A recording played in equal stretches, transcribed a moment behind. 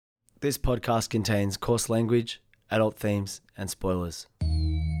This podcast contains coarse language, adult themes, and spoilers.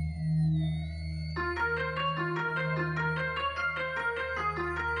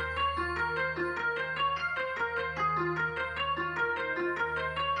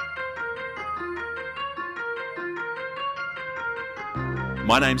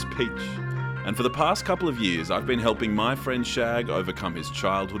 My name's Peach, and for the past couple of years I've been helping my friend Shag overcome his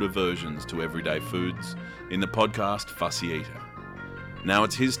childhood aversions to everyday foods in the podcast Fussy Eater. Now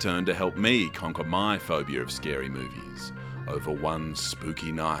it's his turn to help me conquer my phobia of scary movies over one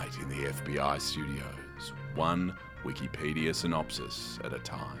spooky night in the FBI studios, one Wikipedia synopsis at a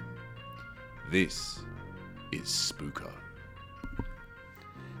time. This is Spooko.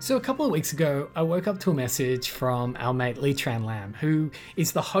 So a couple of weeks ago, I woke up to a message from our mate Lee Tran Lam, who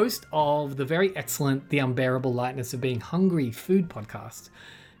is the host of the very excellent The Unbearable Lightness of Being Hungry food podcast.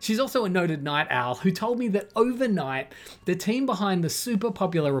 She's also a noted night owl who told me that overnight, the team behind the super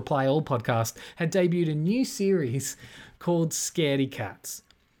popular Reply All podcast had debuted a new series called Scaredy Cats.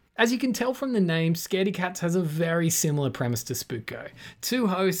 As you can tell from the name, Scaredy Cats has a very similar premise to Spooko. Two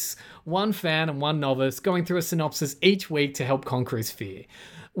hosts, one fan and one novice, going through a synopsis each week to help conquer his fear.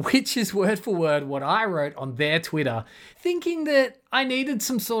 Which is word for word what I wrote on their Twitter, thinking that I needed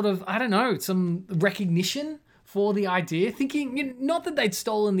some sort of, some recognition for the idea, thinking, not that they'd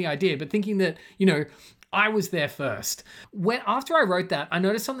stolen the idea, but thinking that, I was there first. After I wrote that, I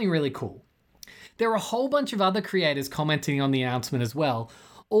noticed something really cool. There are a whole bunch of other creators commenting on the announcement as well,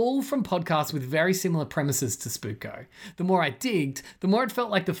 all from podcasts with very similar premises to Spooko. The more I digged, the more it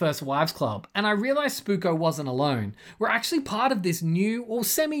felt like the First Wives Club, and I realized Spooko wasn't alone. We're actually part of this new or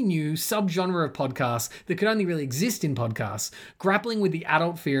semi-new subgenre of podcasts that could only really exist in podcasts, grappling with the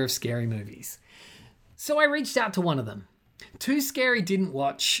adult fear of scary movies. So I reached out to one of them. Too Scary Didn't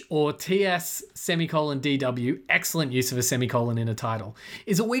Watch, or TS:/DW, excellent use of a semicolon in a title,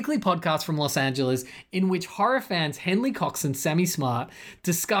 is a weekly podcast from Los Angeles in which horror fans Henley Cox and Sammy Smart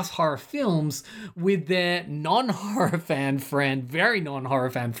discuss horror films with their very non-horror fan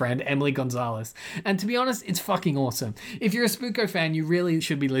friend, Emily Gonzalez. And to be honest, it's fucking awesome. If you're a Spooko fan, you really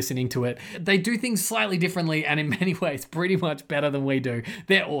should be listening to it. They do things slightly differently and in many ways pretty much better than we do.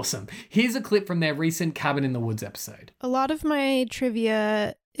 They're awesome. Here's a clip from their recent Cabin in the Woods episode. A lot of my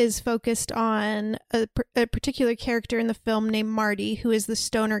trivia is focused on a particular character in the film named Marty, who is the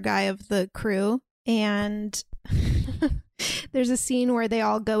stoner guy of the crew. And there's a scene where they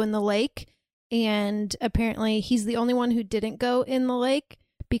all go in the lake, and apparently he's the only one who didn't go in the lake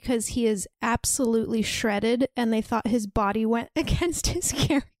because he is absolutely shredded, and they thought his body went against his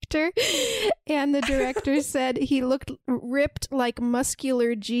character. And the director said he looked ripped like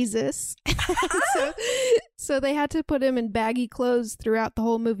muscular Jesus. So they had to put him in baggy clothes throughout the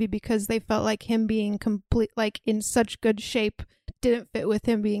whole movie because they felt like him being in such good shape didn't fit with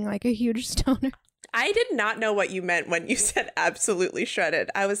him being like a huge stoner. I did not know what you meant when you said absolutely shredded.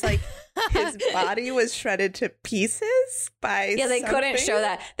 I was like, his body was shredded to pieces by Yeah, they something? couldn't show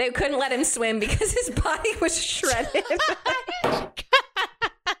that. They couldn't let him swim because his body was shredded.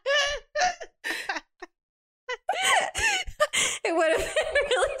 It would have been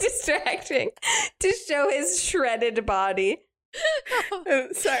really distracting to show his shredded body.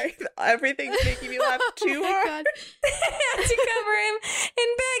 I'm sorry, everything's making me laugh too hard. God. They had to cover him in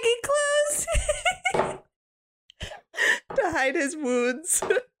baggy clothes. To hide his wounds.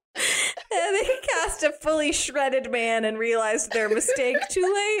 And they cast a fully shredded man and realized their mistake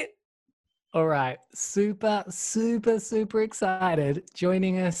too late. All right, super excited.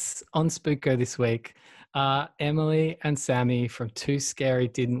 Joining us on Spooko this week are Emily and Sammy from Too Scary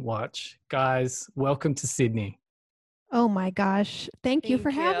Didn't Watch. Guys, welcome to Sydney. Oh my gosh. Thank you Thank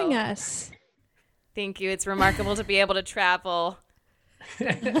for you. having us. Thank you. It's remarkable to be able to travel.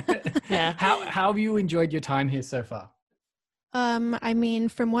 Yeah. How have you enjoyed your time here so far?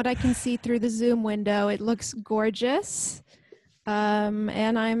 From what I can see through the Zoom window, it looks gorgeous.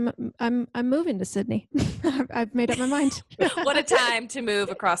 And I'm moving to Sydney. I've made up my mind. What a time to move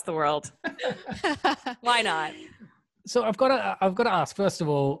across the world. Why not? So I've got to ask, first of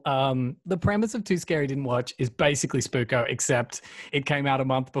all, the premise of Too Scary Didn't Watch is basically Spooko, except it came out a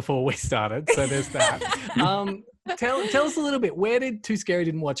month before we started. So there's that. Tell us a little bit. Where did Too Scary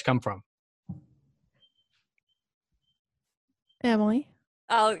Didn't Watch come from? Emily?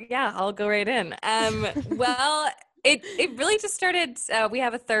 Oh yeah, I'll go right in. Well, it really just started. We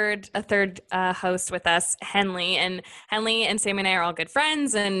have a third host with us, Henley, and Sammy and I are all good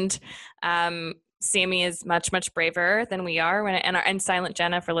friends, and Sammy is much, much braver than we are. And Silent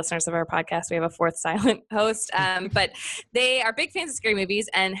Jenna, for listeners of our podcast, we have a fourth silent host. But they are big fans of scary movies,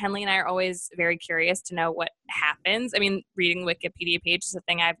 and Henley and I are always very curious to know what happens. I mean, reading the Wikipedia page is a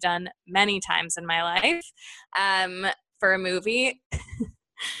thing I've done many times in my life for a movie.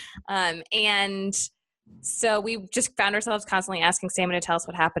 And so we just found ourselves constantly asking Sammy to tell us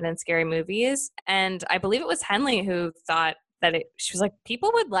what happened in scary movies. And I believe it was Henley who thought that she was like,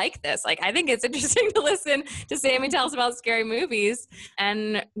 people would like this. Like, I think it's interesting to listen to Sammy tell us about scary movies.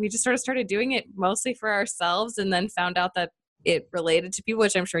 And we just sort of started doing it mostly for ourselves, and then found out that it related to people,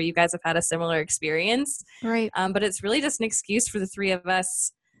 which I'm sure you guys have had a similar experience. Right. But it's really just an excuse for the three of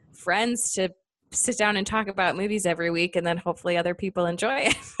us friends to sit down and talk about movies every week, and then hopefully other people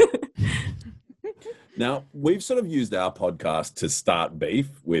enjoy it. Now, we've sort of used our podcast to start beef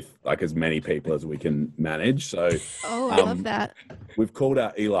with like as many people as we can manage. So, I love that. We've called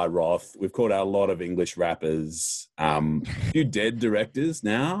out Eli Roth. We've called out a lot of English rappers. A few dead directors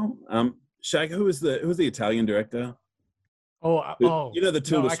now. Shag, who was the Italian director? You know the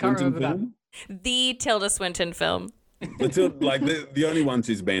Tilda Swinton film? The Tilda Swinton film. The only one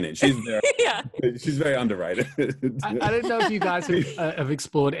she's been in. She's very, she's very underrated. I don't know if you guys have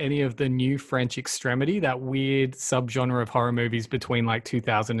explored any of the new French Extremity, that weird subgenre of horror movies between like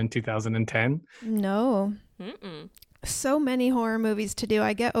 2000 and 2010. No. So many horror movies to do.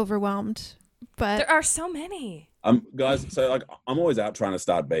 I get overwhelmed. But there are so many. Guys, so like I'm always out trying to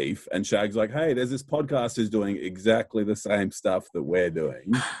start beef, and Shag's like, hey, there's this podcast who's doing exactly the same stuff that we're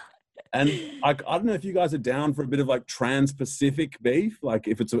doing. And I don't know if you guys are down for a bit of like trans-Pacific beef, like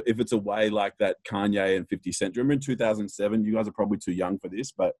if it's a way like that Kanye and 50 Cent. Remember in 2007? You guys are probably too young for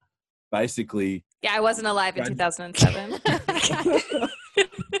this, but basically, yeah, I wasn't alive in 2007.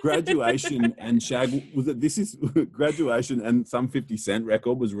 Graduation and Shag was it? This is Graduation and some 50 Cent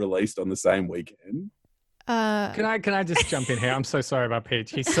record was released on the same weekend. Can I just jump in here? I'm so sorry about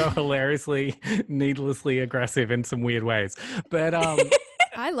Peach. He's so hilariously, needlessly aggressive in some weird ways, but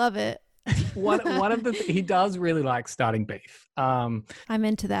I love it. One of the he does really like starting beef. I'm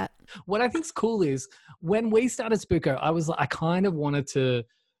into that. What I think's cool is when we started Spooko, I kind of wanted to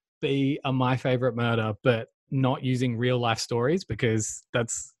be a My Favorite Murder, but not using real life stories, because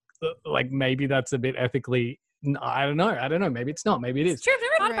that's like maybe that's a bit ethically. I don't know. Maybe it's not. Maybe it is. It's true. I've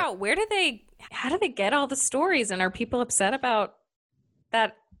never thought about how do they get all the stories, and are people upset about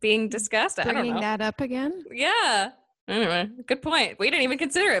that being discussed? I don't know. Bringing that up again? Yeah. Anyway, good point. We didn't even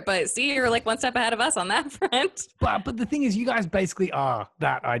consider it, but see, you're like one step ahead of us on that front. But the thing is, you guys basically are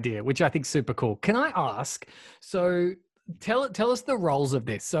that idea, which I think is super cool. Can I ask? So tell us the roles of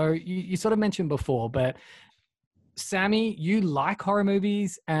this. So you sort of mentioned before, but Sammy, you like horror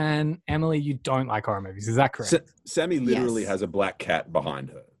movies, and Emily, you don't like horror movies. Is that correct? Sammy literally has a black cat behind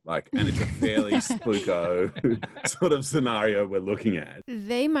her. And it's a fairly spooko sort of scenario we're looking at.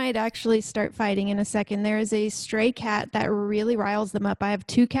 They might actually start fighting in a second. There is a stray cat that really riles them up. I have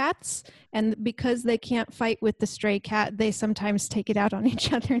two cats, and because they can't fight with the stray cat, they sometimes take it out on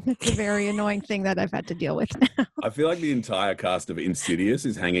each other, and it's a very annoying thing that I've had to deal with now. I feel like the entire cast of Insidious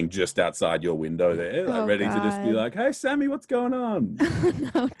is hanging just outside your window there, ready to just be like, hey, Sammy, what's going on?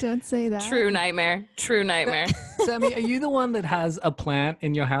 No, don't say that. True nightmare. Sammy, are you the one that has a plant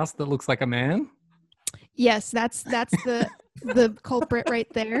in your house that looks like a man? Yes, that's the culprit right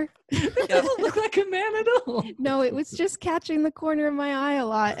there. It doesn't look like a man at all. No, it was just catching the corner of my eye a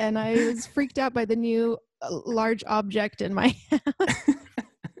lot, and I was freaked out by the new large object in my house.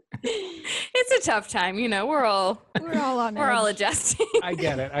 It's a tough time, we're all on we're all edge. Adjusting. I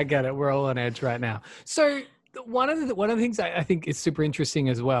get it. We're all on edge right now. So one of the things I think is super interesting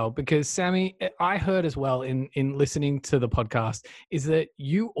as well, because Sammy, I heard as well in listening to the podcast, is that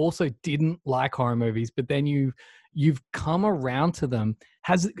you also didn't like horror movies, but then you've come around to them.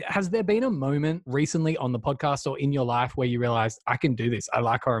 Has there been a moment recently on the podcast or in your life where you realized, I can do this? I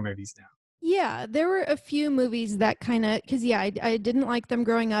like horror movies now. Yeah, there were a few movies that kind of, because I didn't like them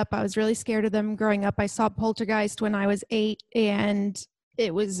growing up. I was really scared of them growing up. I saw Poltergeist when I was 8, and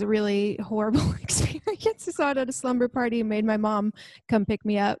it was a really horrible experience. I saw it at a slumber party and made my mom come pick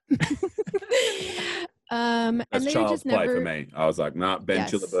me up. That's and child's play for me. I was like, nah, Ben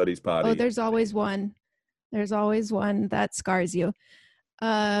Chiliberti's party. Oh, there's always one. There's always one that scars you.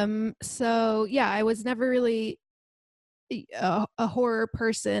 So yeah, I was never really a horror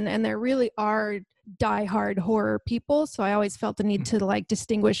person, and there really are diehard horror people. So I always felt the need to like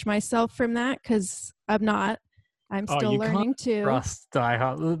distinguish myself from that, because I'm not. I'm still learning to trust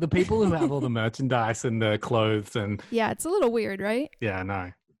diehard. The people who have all the merchandise and the clothes and yeah, it's a little weird, right? Yeah,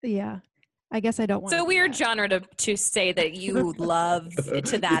 no. Yeah. I guess I don't want. So weird genre to say that you love it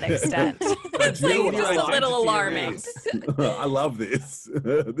to that extent. It's like just a little alarming. I love this.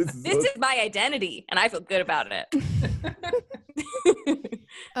 This is my identity, and I feel good about it.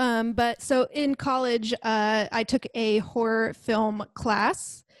 But so in college, I took a horror film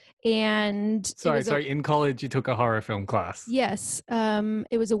class, and sorry. In college, you took a horror film class. Yes,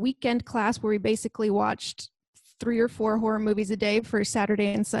 it was a weekend class where we basically watched 3 or 4 horror movies a day for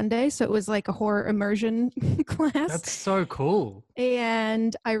Saturday and Sunday. So it was like a horror immersion class. That's so cool.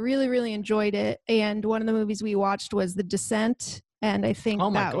 And I really, really enjoyed it. And one of the movies we watched was The Descent. And I think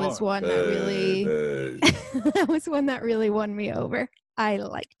that was one that really that was one that really won me over. I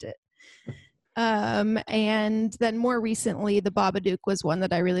liked it. And then more recently, The Babadook was one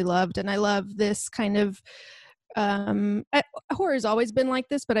that I really loved. And I love this kind of horror has always been like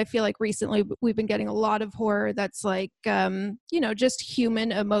this, but I feel like recently we've been getting a lot of horror that's like just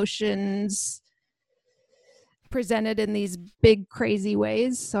human emotions presented in these big crazy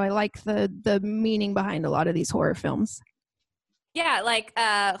ways. So I like the meaning behind a lot of these horror films. Yeah, like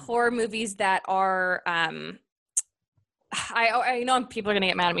horror movies that are I know people are going to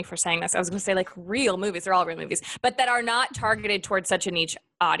get mad at me for saying this. I was going to say like real movies. They're all real movies, but that are not targeted towards such a niche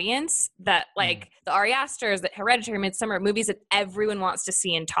audience that like the Ari Aster's, that Hereditary, Midsummer, movies that everyone wants to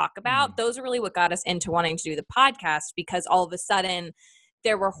see and talk about. Those are really what got us into wanting to do the podcast, because all of a sudden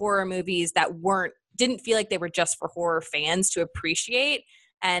there were horror movies that didn't feel like they were just for horror fans to appreciate.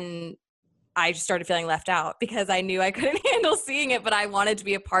 And I just started feeling left out because I knew I couldn't handle seeing it, but I wanted to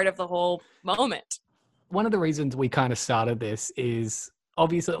be a part of the whole moment. One of the reasons we kind of started this is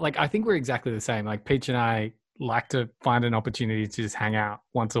obviously, like, I think we're exactly the same. Like, Peach and I like to find an opportunity to just hang out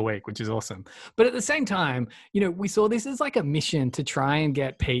once a week, which is awesome. But at the same time, we saw this as like a mission to try and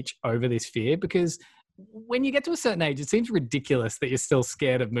get Peach over this fear, because when you get to a certain age, it seems ridiculous that you're still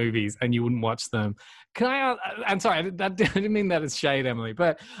scared of movies and you wouldn't watch them. I'm sorry, I didn't mean that as shade, Emily,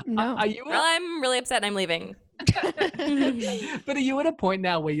 but no. Well, I'm really upset and I'm leaving. But are you at a point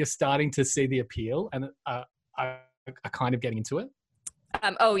now where you're starting to see the appeal and are kind of getting into it?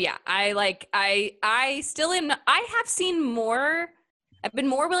 Oh yeah, I still am. I have seen more. I've been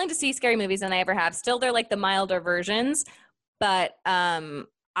more willing to see scary movies than I ever have. Still, they're like the milder versions, but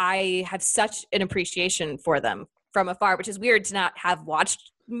I have such an appreciation for them from afar, which is weird to not have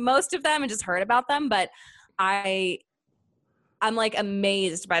watched most of them and just heard about them. But I'm like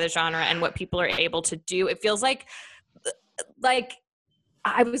amazed by the genre and what people are able to do. It feels like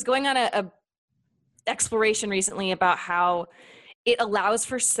I was going on a exploration recently about how it allows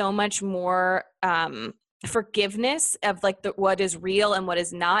for so much more forgiveness of like what is real and what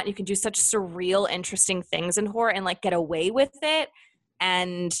is not. You can do such surreal, interesting things in horror and like get away with it.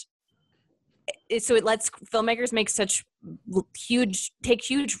 And so it lets filmmakers take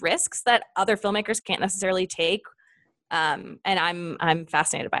huge risks that other filmmakers can't necessarily take. And I'm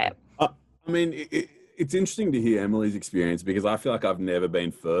fascinated by it. I mean, it's interesting to hear Emily's experience, because I feel like I've never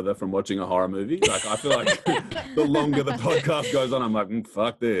been further from watching a horror movie. Like, I feel like the longer the podcast goes on, I'm like,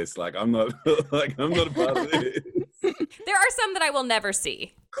 fuck this. Like, I'm not a part of this. There are some that I will never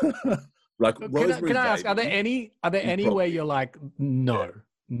see. Like, can I ask, are there any where you're like, no?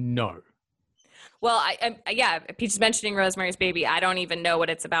 Well, Peach is mentioning Rosemary's Baby. I don't even know what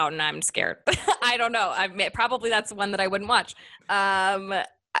it's about, and I'm scared. I don't know. Probably that's the one that I wouldn't watch.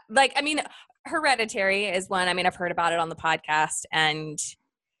 Hereditary is one. I mean, I've heard about it on the podcast, and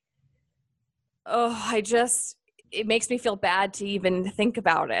it makes me feel bad to even think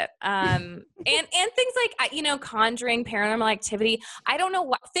about it. And things like, Conjuring, Paranormal Activity. I don't know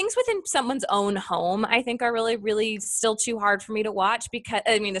what things within someone's own home, I think are really, really still too hard for me to watch, because,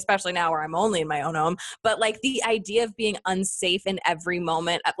 I mean, especially now where I'm only in my own home, but like the idea of being unsafe in every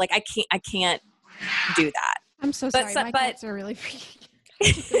moment, like I can't do that. I'm so sorry. My cats are really freaky.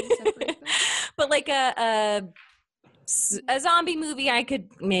 But like a zombie movie I could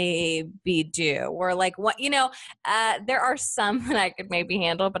maybe do, or like what, there are some that I could maybe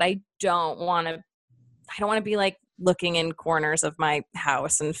handle, but I don't want to be like looking in corners of my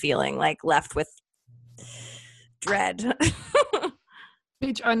house and feeling like left with dread.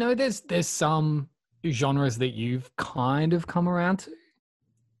 Peach, I know there's some genres that you've kind of come around to.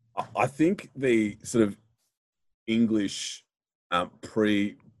 I think the sort of English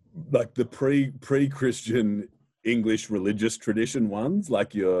pre-Christian English religious tradition ones,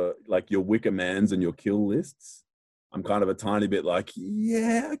 like your Wicker Mans and your Kill Lists, I'm kind of a tiny bit like,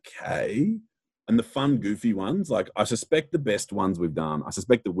 yeah, okay. And the fun, goofy ones, like I suspect the best ones we've done, I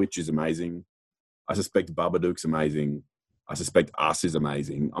suspect The Witch is amazing. I suspect Babadook's amazing. I suspect Us is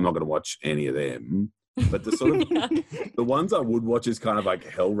amazing. I'm not going to watch any of them. But the sort of Yeah. the ones I would watch is kind of like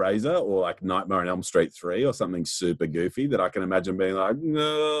Hellraiser or like Nightmare on Elm Street 3 or something super goofy that I can imagine being like,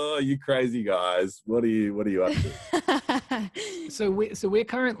 no, you crazy guys. What are you up to? So we're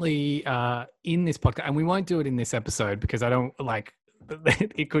currently in this podcast, and we won't do it in this episode because I don't like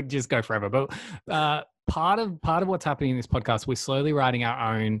it could just go forever. But part of what's happening in this podcast, we're slowly writing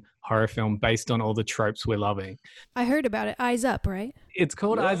our own horror film based on all the tropes we're loving. I heard about it. Eyes Up, right? It's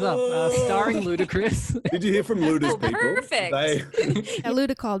called Eyes Up, starring Ludacris. Did you hear from Luda's people? Perfect. Yeah,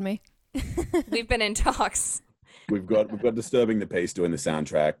 Luda called me. We've been in talks. We've got Disturbing the Peace doing the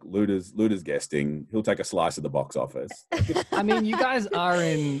soundtrack. Luda's guesting. He'll take a slice of the box office. I mean, you guys are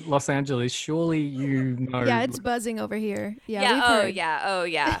in Los Angeles. Surely you know. Yeah, it's buzzing over here. Yeah. Yeah. we've Oh, heard. yeah. Oh,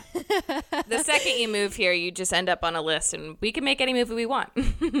 yeah. The second you move here, you just end up on a list, and we can make any movie we want. All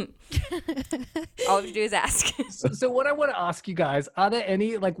we have to do is ask. So what I want to ask you guys, are there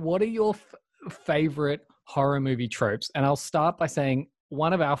any, like, what are your favorite horror movie tropes? And I'll start by saying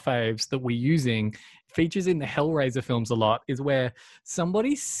one of our faves that we're using features in the Hellraiser films a lot is where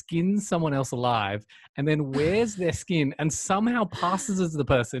somebody skins someone else alive and then wears their skin and somehow passes as the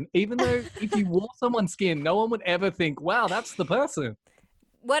person, even though if you wore someone's skin, no one would ever think, wow, that's the person.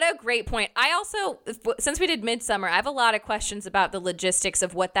 What a great point. I also, since we did Midsummer, I have a lot of questions about the logistics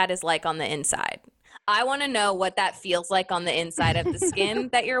of what that is like on the inside. I want to know what that feels like on the inside of the skin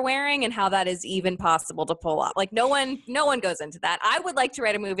that you're wearing and how that is even possible to pull off. Like no one goes into that. I would like to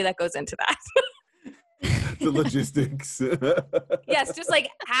write a movie that goes into that. The logistics. Yes, just like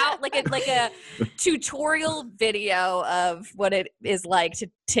how, like a tutorial video of what it is like to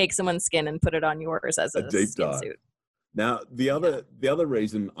take someone's skin and put it on yours as a deep skin dive. suit. Now, the other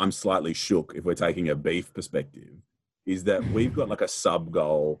reason I'm slightly shook, if we're taking a beef perspective, is that we've got like a sub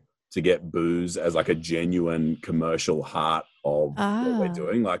goal to get booze as like a genuine commercial heart of what we're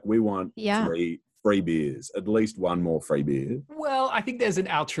doing. Like we want three free beers, at least one more free beer. Well, I think there's an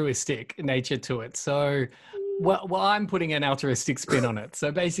altruistic nature to it. So, well, I'm putting an altruistic spin on it.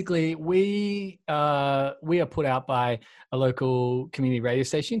 So basically, we are put out by a local community radio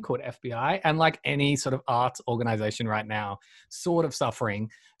station called FBI, and like any sort of arts organization right now, sort of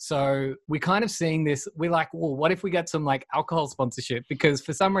suffering. So we're kind of seeing this. We're like, well, what if we get some like alcohol sponsorship? Because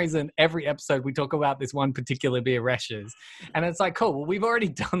for some reason, every episode we talk about this one particular beer, Reshes, and it's like, cool. Well, we've already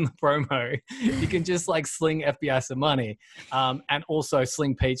done the promo. You can just like sling FBI some money, and also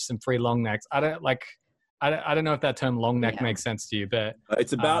sling Peach some free long necks. I don't know if that term long neck makes sense to you, but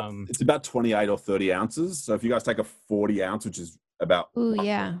it's about 28 or 30 ounces. So if you guys take a 40 ounce, which is about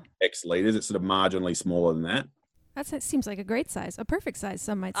X liters, it's sort of marginally smaller than that. That seems like a great size, a perfect size.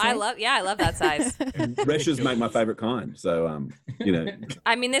 Some might say. I love that size. Reshes make my favorite kind. So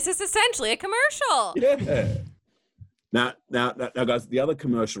I mean, this is essentially a commercial. Yeah. Now, guys, the other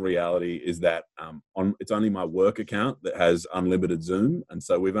commercial reality is that it's only my work account that has unlimited Zoom, and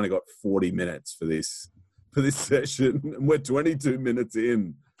so we've only got 40 minutes for this session, and we're 22 minutes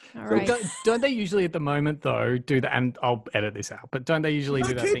in. All right. Don't they usually at the moment though do that? And I'll edit this out. But don't they usually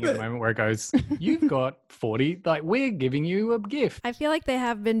do that thing at the moment where it goes, "You've got 40. Like we're giving you a gift." I feel like they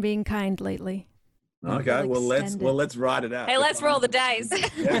have been being kind lately. Okay, well let's ride it out. Hey, let's roll the dice.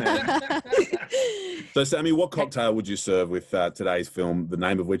 So, Sammy, what cocktail would you serve with today's film? The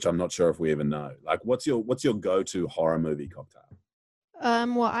name of which I'm not sure if we even know. Like, what's your go-to horror movie cocktail?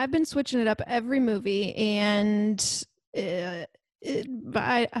 Well, I've been switching it up every movie, and I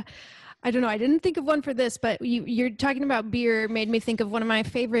don't know. I didn't think of one for this, but you're talking about beer made me think of one of my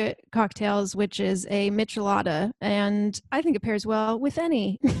favorite cocktails, which is a Michelada, and I think it pairs well with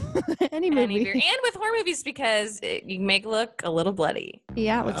any movie. Any beer. And with horror movies because you can make it look a little bloody.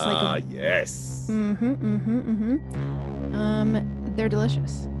 Yeah, it looks like yes. They're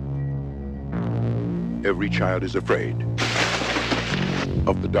delicious. Every child is afraid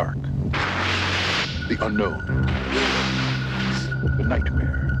of the dark, the unknown, the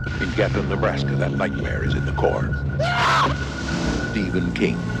nightmare. In Gatlin, Nebraska, that nightmare is in the core. Stephen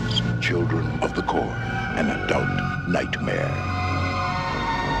King's Children of the Corn, an adult nightmare.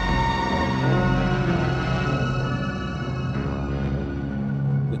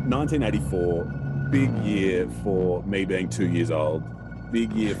 $1984, big year for me being 2 years old.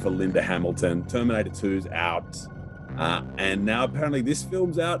 Big year for Linda Hamilton. Terminator 2's out. And now apparently this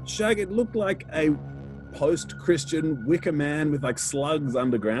film's out. Shag, it looked like a post-Christian Wicker Man with like slugs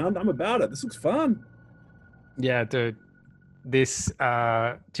underground. I'm about it. This looks fun. Yeah, dude. This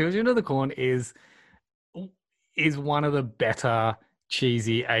Children of the Corn is one of the better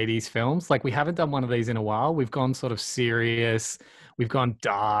cheesy 80s films. Like we haven't done one of these in a while. We've gone sort of serious. We've gone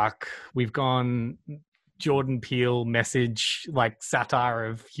dark. We've gone Jordan Peele message, like satire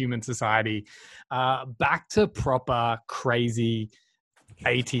of human society, back to proper crazy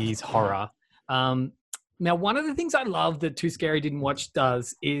 80s horror. Now, one of the things I love that Too Scary Didn't Watch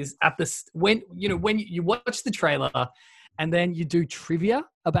does is when you watch the trailer and then you do trivia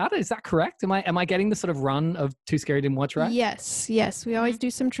about it. Is that correct? Am I getting the sort of run of Too Scary Didn't Watch right? Yes. We always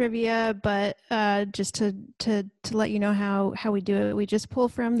do some trivia, but just to let you know how we do it, we just pull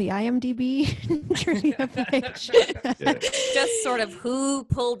from the IMDb trivia page. Just sort of who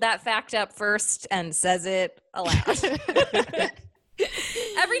pulled that fact up first and says it aloud.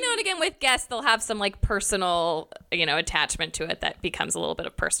 Every now and again with guests, they'll have some like personal, attachment to it that becomes a little bit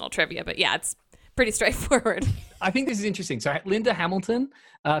of personal trivia. But yeah, it's pretty straightforward. I think this is interesting. So Linda Hamilton,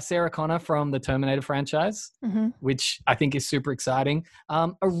 Sarah Connor from the Terminator franchise, which I think is super exciting.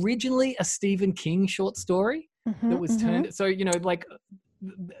 Originally a Stephen King short story that was turned. So,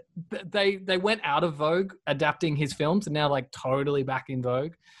 they went out of vogue adapting his films and now like totally back in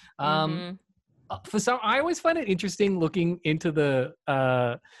vogue. For some, I always find it interesting looking into the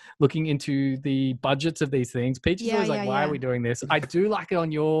budgets of these things. Peach is always like, why are we doing this? I do like it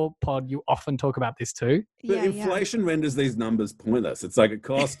on your pod. You often talk about this too. But inflation renders these numbers pointless. It's like it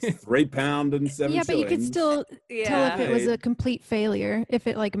costs £3.07. Yeah, but you could still tell if it was a complete failure, if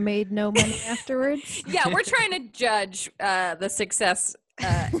it like made no money afterwards. Yeah, we're trying to judge the success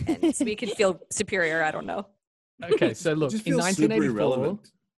and so we can feel superior. I don't know. Okay, so look, in 1984.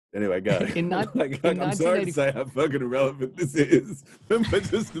 Anyway, go. I'm sorry to say how fucking irrelevant this is, but we're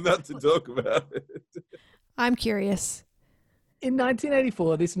just about to talk about it. I'm curious. In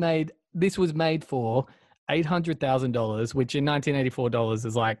 1984, this was made for $800,000, which in 1984 dollars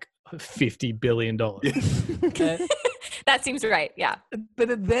is like $50 billion. That seems right. Yeah.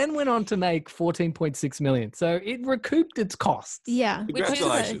 But it then went on to make $14.6 million. So it recouped its costs. Yeah.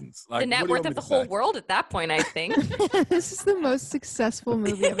 Congratulations. Which is the net worth of the whole world at that point, I think. This is the most successful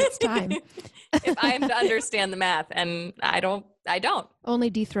movie of its time. If I am to understand the math, and I don't. Only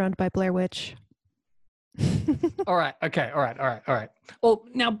dethroned by Blair Witch. All right. Okay. All right. Well,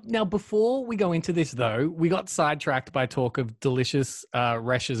 now before we go into this, though, we got sidetracked by talk of delicious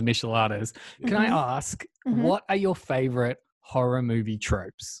Resch's micheladas. Can I ask, what are your favorite horror movie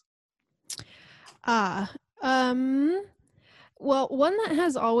tropes? Well, one that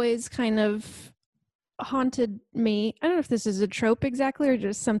has always kind of haunted me, I don't know if this is a trope exactly or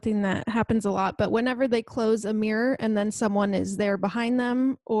just something that happens a lot, but whenever they close a mirror and then someone is there behind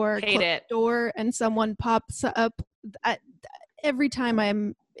them, or close the door and someone pops up, every time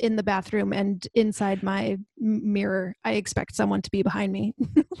I'm in the bathroom and inside my mirror, I expect someone to be behind me.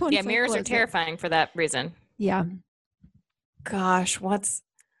 Yeah, mirrors are terrifying for that reason. Yeah. Gosh,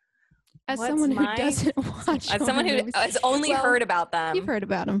 someone who doesn't watch, as someone who has only heard about them. You've heard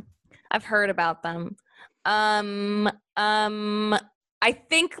about them. I've heard about them. I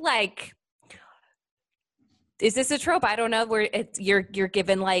think like, is this a trope? I don't know. Where you're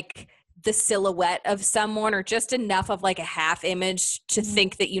given like the silhouette of someone or just enough of like a half image to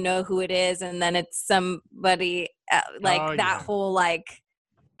think that you know who it is, and then it's somebody whole like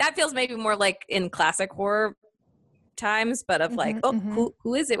that feels maybe more like in classic horror times, but of like,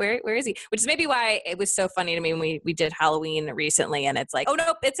 who is it? Where is he? Which is maybe why it was so funny to me when we did Halloween recently, and it's like, oh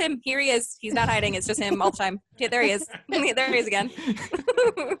nope, it's him. Here he is. He's not hiding. It's just him all the time. Yeah, there he is. There he is again.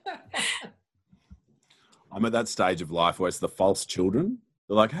 I'm at that stage of life where it's the false children.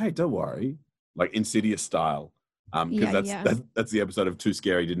 They're like, hey, don't worry, like Insidious style. Because that's the episode of Too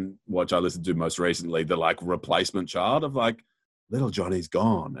Scary Didn't Watch I listened to most recently. The like replacement child of like, little Johnny's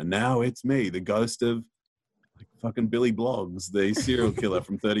gone, and now it's me, the ghost of fucking Billy Bloggs, the serial killer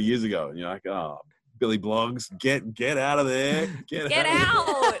from 30 years ago. And you're like, oh, Billy Bloggs, get out of there. Get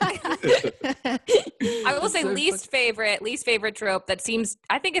out. I will say least favorite trope that seems,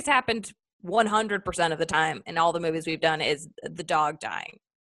 I think it's happened 100% of the time in all the movies we've done, is the dog dying.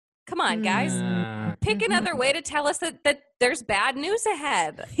 Come on, guys. Pick another way to tell us that there's bad news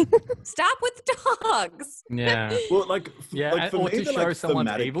ahead. Stop with dogs. Yeah. Well, like, like or to show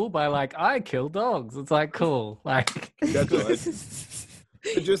someone's evil by like, I kill dogs. It's like, cool. Like,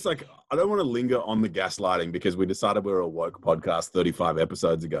 just like, I don't want to linger on the gaslighting because we decided we were a woke podcast 35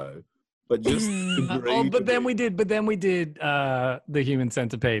 episodes ago. But just but then we did the Human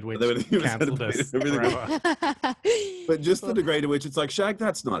Centipede, which cancelled us forever. But just the degree to which it's like, Shag,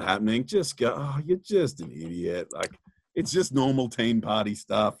 that's not happening. Just go, oh, you're just an idiot. Like, it's just normal teen party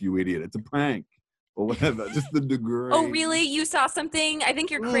stuff, you idiot. It's a prank or whatever. Just the degree. Oh, really? You saw something? I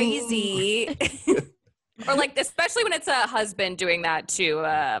think you're crazy. Or like, especially when it's a husband doing that to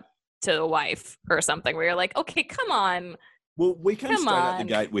a wife or something, where you're like, okay, come on. Well, we came straight out the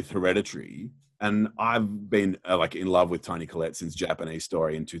gate with Hereditary, And I've been like in love with Toni Collette since Japanese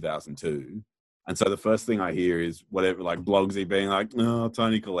Story in 2002. And so the first thing I hear is whatever, like Blogsy being like, "No,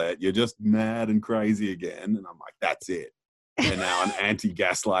 Toni Collette, you're just mad and crazy again." And I'm like, that's it. They're now an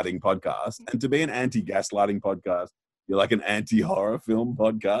anti-gaslighting podcast. And to be an anti-gaslighting podcast, you're like an anti-horror film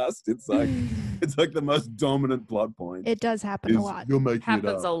podcast. It's like the most dominant plot point. It does happen a lot. You're making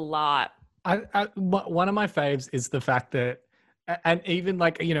Happens it a up. lot. One of my faves is the fact that, and even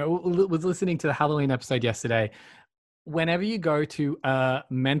like, was listening to the Halloween episode yesterday. Whenever you go to a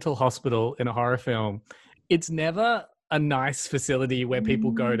mental hospital in a horror film, it's never a nice facility where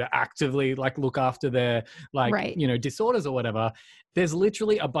people go to actively like look after their disorders or whatever. There's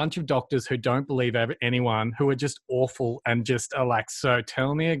literally a bunch of doctors who don't believe anyone, who are just awful and just are like, "So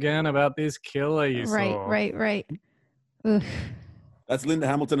tell me again about this killer you saw." Right. Ugh. That's Linda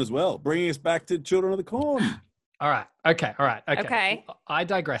Hamilton as well, bringing us back to Children of the Corn. All right. Okay. Okay. I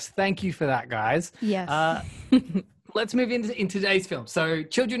digress. Thank you for that, guys. Yes. Let's move into today's film. So,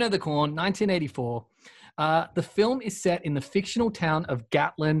 Children of the Corn, 1984. The film is set in the fictional town of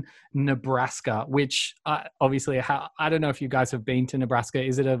Gatlin, Nebraska, which obviously, I don't know if you guys have been to Nebraska.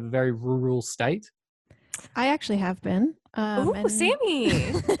 Is it a very rural state? I actually have been. Sammy.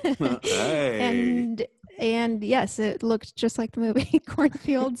 Hey. And yes, it looked just like the movie.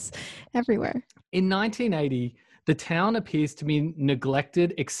 Cornfields everywhere. In 1980, the town appears to be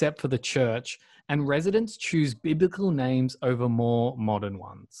neglected except for the church, and residents choose biblical names over more modern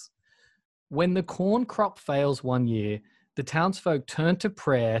ones. When the corn crop fails one year, the townsfolk turn to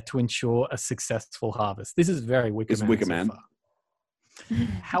prayer to ensure a successful harvest. This is very Wicker It's Man. Wicker so Man.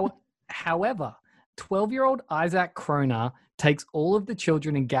 far. However, 12-year-old Isaac Kroner takes all of the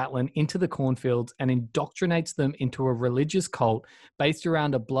children in Gatlin into the cornfields and indoctrinates them into a religious cult based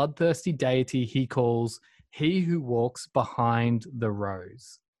around a bloodthirsty deity he calls He Who Walks Behind the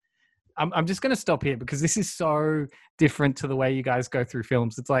Rose. I'm just going to stop here because this is so different to the way you guys go through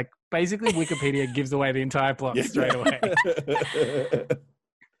films. It's like basically Wikipedia gives away the entire plot straight away.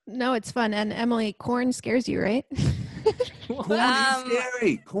 No, it's fun. And Emily, corn scares you, right? Corn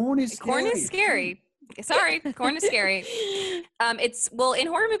is scary. Corn is scary. Sorry, corn is scary. It's in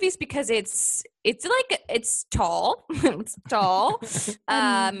horror movies because it's tall. It's tall.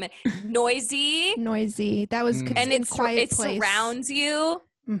 Noisy. That was and it surrounds you.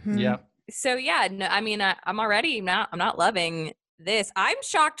 Mm-hmm. Yeah. So yeah, no, I mean, I'm not loving this. I'm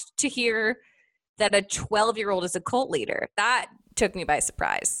shocked to hear that a 12-year-old is a cult leader. That took me by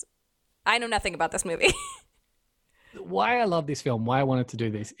surprise. I know nothing about this movie. Why I love this film, why I wanted to do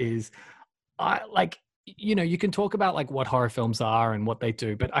this is you can talk about like what horror films are and what they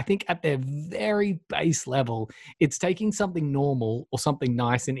do, but I think at their very base level, it's taking something normal or something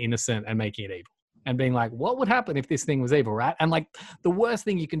nice and innocent and making it evil. And being like, what would happen if this thing was evil, right? And like the worst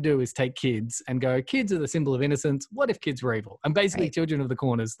thing you can do is take kids and go, kids are the symbol of innocence. What if kids were evil? And basically Children of the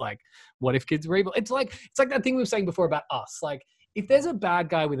Corn is like, what if kids were evil? It's like that thing we were saying before about Us. Like if there's a bad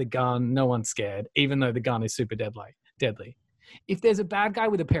guy with a gun, no one's scared, even though the gun is super deadly. If there's a bad guy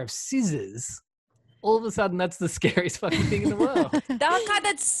with a pair of scissors, all of a sudden that's the scariest fucking thing in the world. Oh God,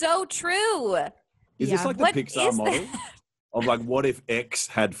 that's so true. Is this like the Pixar model? Of like, what if X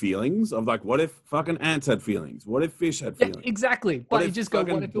had feelings? Of like, what if fucking ants had feelings? What if fish had feelings? Yeah, exactly. But What you if just go,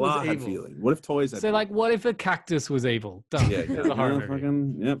 fucking what if it blah was had evil? feelings? What if toys had So like, feelings? what if a cactus was evil? Done. Yeah, That's a horror movie.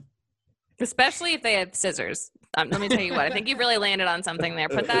 fucking, yep. Especially if they have scissors. Let me tell you what, I think you've really landed on something there.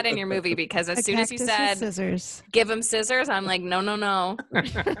 Put that in your movie because as soon as you said, scissors. give him scissors, I'm like, no. No,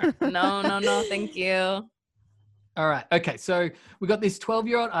 thank you. All right. Okay. So we got this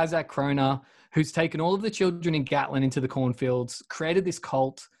 12-year-old Isaac Kroner who's taken all of the children in Gatlin into the cornfields, created this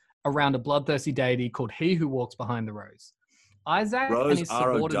cult around a bloodthirsty deity called He Who Walks Behind the Rose. Isaac and Rose, his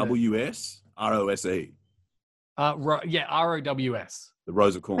subordinate... R-O-W-S? R-O-S-E. R-O-W-S. The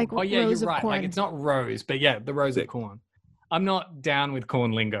Rose of Corn. Like, Oh, yeah, Rose you're of right. corn. Like, it's not rose, but yeah, the Rose Sick. of Corn. I'm not down with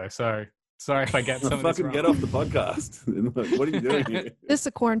corn lingo, so sorry if I get some of this fucking wrong. get off the podcast. What are you doing here? This is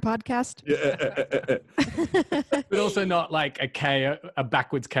a corn podcast. Yeah. But also not like a KO, a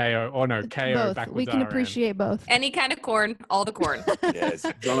backwards KO, or no, KO Both. backwards We can RM. appreciate both. Any kind of corn, all the corn. Yes.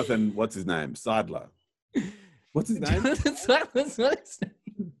 Jonathan, what's his name? Seidler. What's his name? That's not his name.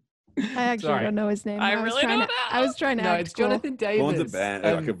 I actually Sorry. don't know his name. I was really trying don't to- know. I was trying to No, act it's cool. Jonathan Davis. Corn's a band,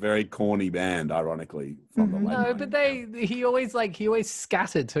 like a very corny band, ironically, from the late No, but 90s. he always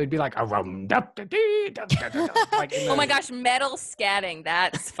scattered, so he'd be like like in Oh my the- gosh, metal scatting.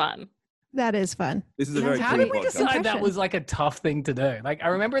 That's fun. That is fun. This is a very How cool did we podcast. decide that was like a tough thing to do? Like, I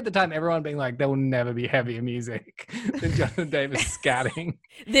remember at the time everyone being like, there will never be heavier music than Jonathan Davis scatting.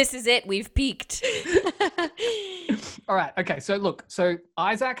 This is it. We've peaked. All right. Okay. So look, so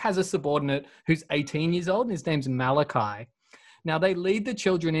Isaac has a subordinate who's 18 years old and his name's Malachi. Now they lead the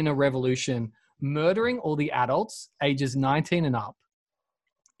children in a revolution, murdering all the adults ages 19 and up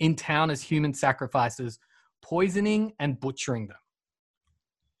in town as human sacrifices, poisoning and butchering them.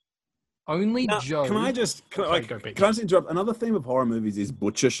 Only Now, Joe. Can I just Sorry, go, Pete. interrupt? Another theme of horror movies is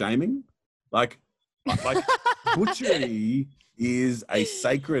butcher shaming. Like butchery is a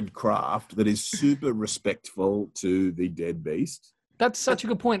sacred craft that is super respectful to the dead beast. That's such a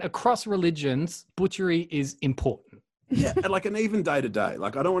good point. Across religions, butchery is important. Yeah, and like, and even day to day.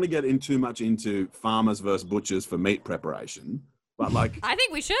 Like, I don't want to get in too much into farmers versus butchers for meat preparation, but like, I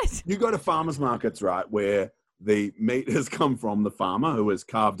think we should. you go to farmers markets, right, where the meat has come from the farmer who has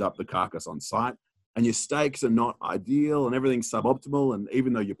carved up the carcass on site, and your steaks are not ideal and everything's suboptimal. And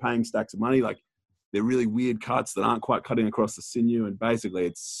even though you're paying stacks of money, like, they're really weird cuts that aren't quite cutting across the sinew, and basically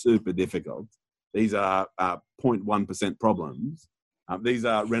it's super difficult. These are 0.1% problems. These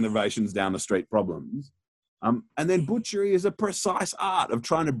are renovations down the street problems. And then butchery is a precise art of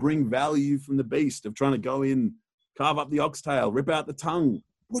trying to bring value from the beast, of trying to go in, carve up the oxtail, rip out the tongue.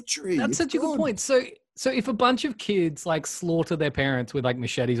 Butchery. That's such a good point. So if a bunch of kids like slaughter their parents with like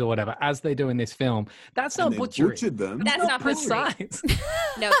machetes or whatever, as they do in this film, that's not butchery. Butchered them. That's not precise.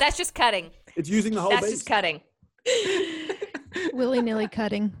 No, that's just cutting. It's using the whole That's beast. just cutting. Willy-nilly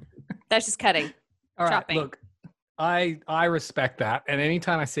cutting. That's just cutting. All right, Chopping. look, I respect that. And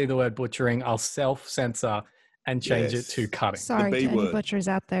anytime I see the word butchering, I'll self-censor and change Yes. it to cutting. Sorry B to any word. butchers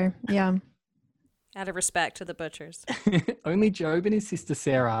out there. Yeah. Out of respect to the butchers. Only Job and his sister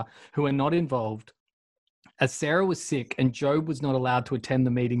Sarah, who are not involved, as Sarah was sick and Job was not allowed to attend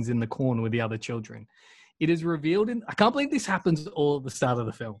the meetings in the corner with the other children. It is revealed I can't believe this happens all at the start of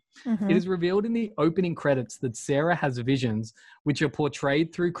the film. Mhm. It is revealed in the opening credits that Sarah has visions which are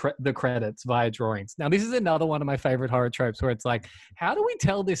portrayed through the credits via drawings. Now, this is another one of my favorite horror tropes where it's like, how do we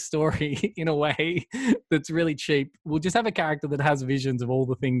tell this story in a way that's really cheap? We'll just have a character that has visions of all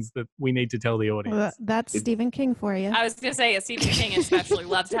the things that we need to tell the audience. Well, that's Stephen King for you. I was going to say, Stephen King especially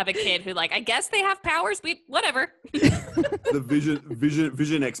loves to have a kid who, like, I guess they have powers. Whatever. The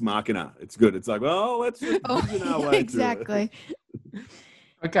vision ex machina. It's good. It's like, well, let's just vision our way exactly.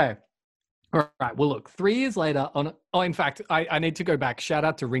 Okay. All right. Well, look, 3 years later in fact, I need to go back. Shout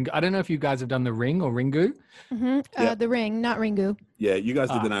out to Ringu. I don't know if you guys have done The Ring or Ringu. Yep. The Ring, not Ringu. Yeah, you guys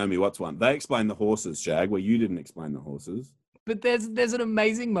did the Naomi Watts one. They explained the horses, Shag, where you didn't explain the horses. But there's an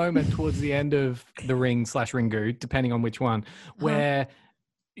amazing moment towards the end of The Ring / Ringu, depending on which one, where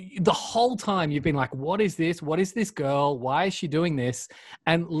the whole time you've been like, what is this? What is this girl? Why is she doing this?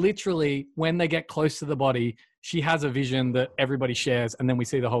 And literally, when they get close to the body, she has a vision that everybody shares, and then we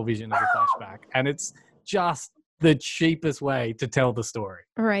see the whole vision as a flashback. And it's just the cheapest way to tell the story.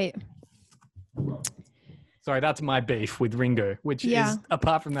 Right. Sorry, that's my beef with Ringu, which is,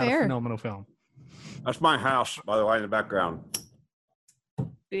 apart from that, Fair. a phenomenal film. That's my house, by the way, in the background.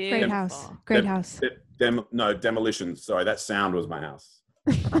 Great house. Great house. Demolitions. Sorry, that sound was my house.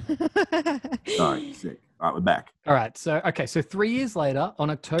 Sorry, sick. All right, we're back. All right. So 3 years later, on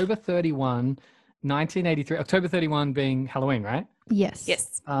October 31, 1983, October 31 being Halloween, right? Yes.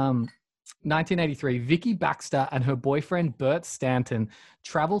 Yes. 1983, Vicky Baxter and her boyfriend Bert Stanton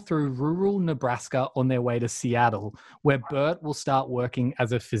travel through rural Nebraska on their way to Seattle, where Bert will start working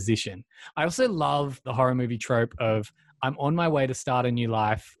as a physician. I also love the horror movie trope of I'm on my way to start a new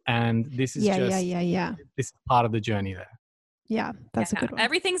life, and this is Yeah. this is part of the journey there. Yeah, that's a good one.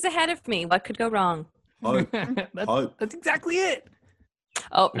 Everything's ahead of me. What could go wrong? Hope. That's exactly it.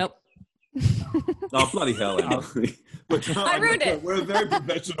 Oh, nope. Oh, bloody hell, Emily. I ruined it. We're a very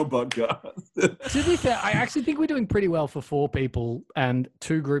professional podcast. To be fair, I actually think we're doing pretty well for 4 people, and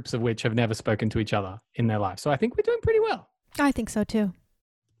 2 groups of which have never spoken to each other in their life. So I think we're doing pretty well. I think so too.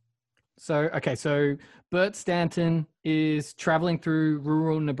 So Bert Stanton is traveling through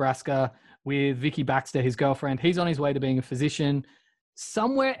rural Nebraska with Vicky Baxter, his girlfriend. He's on his way to being a physician.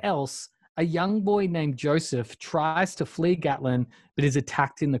 Somewhere else, a young boy named Joseph tries to flee Gatlin, but is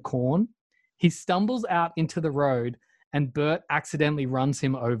attacked in the corn. He stumbles out into the road, and Bert accidentally runs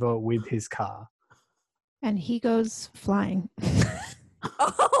him over with his car. And he goes flying.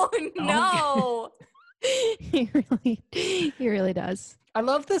 Oh, no. He really does. I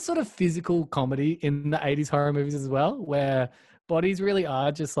love the sort of physical comedy in the 80s horror movies as well, where bodies really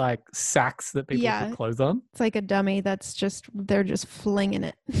are just like sacks that people put clothes on. It's like a dummy they're just flinging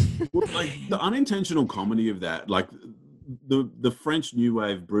it. Well, like the unintentional comedy of that, like the French new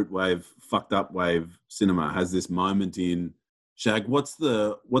wave, brute wave, fucked up wave cinema has this moment in Shag. What's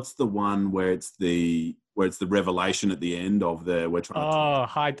the one where it's the revelation at the end of we're trying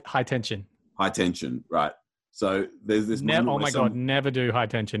to high tension. high tension, right? So there's this moment Oh where my God, never do high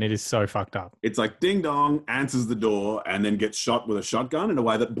tension. It is so fucked up. it's like ding dong, answers the door, and then gets shot with a shotgun in a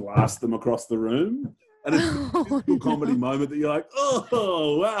way that blasts them across the room. And it's a physical comedy moment that you're like,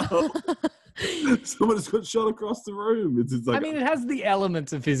 oh, wow. Someone just got shot across the room. It's like, I mean, it has the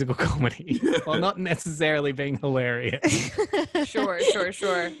elements of physical comedy, while not necessarily being hilarious. Sure.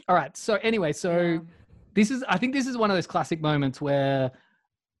 All right. So anyway, I think this is one of those classic moments where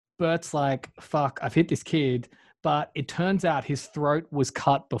Bert's like, fuck, I've hit this kid, but it turns out his throat was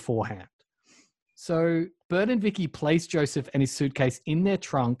cut beforehand. So Bert and Vicky place Joseph and his suitcase in their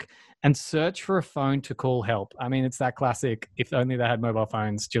trunk and search for a phone to call help. I mean, it's that classic, if only they had mobile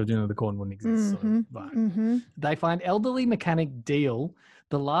phones, Children of the Corn wouldn't exist. Sort of vibe. They find elderly mechanic Deal,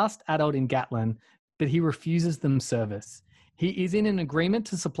 the last adult in Gatlin, but he refuses them service. He is in an agreement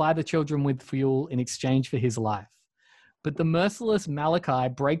to supply the children with fuel in exchange for his life. But the merciless Malachi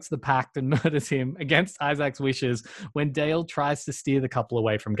breaks the pact and murders him against Isaac's wishes when Dale tries to steer the couple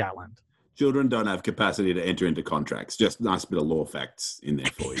away from Gatland. children don't have capacity to enter into contracts. Just a nice bit of law facts in there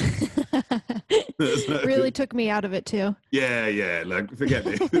for you. Really took me out of it too. Yeah. Like, forget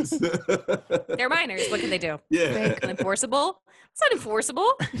this. They're minors. What can they do? Yeah. Enforceable? It's not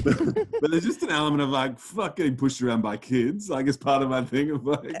enforceable. But there's just an element of like, fuck getting pushed around by kids. Like, it's part of my thing of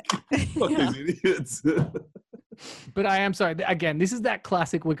like, fuck these idiots. But I am sorry. Again, this is that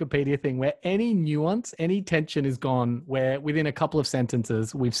classic Wikipedia thing where any nuance, any tension is gone, where within a couple of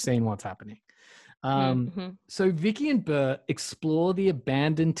sentences, we've seen what's happening. So Vicky and Bert explore the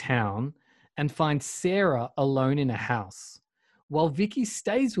abandoned town and find Sarah alone in a house. While Vicky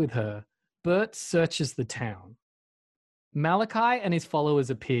stays with her, Bert searches the town. Malachi and his followers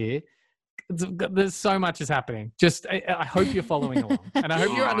appear. There's so much is happening. Just I hope you're following along, and I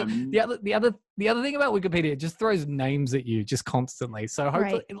hope you're under the other thing about Wikipedia, it just throws names at you just constantly. So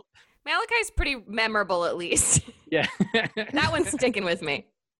hopefully, Malachi's pretty memorable, at least. Yeah, that one's sticking with me.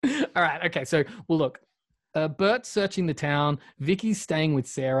 All right, okay. So well, look, Bert's searching the town. Vicky's staying with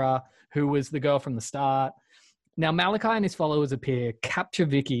Sarah, who was the girl from the start. Now Malachi and his followers appear, capture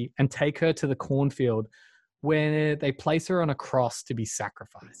Vicky, and take her to the cornfield, where they place her on a cross to be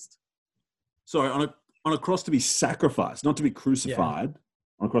sacrificed. Sorry, on a cross to be sacrificed, not to be crucified.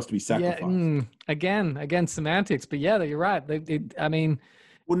 On a cross to be sacrificed. Yeah, again, semantics. But yeah, you're right.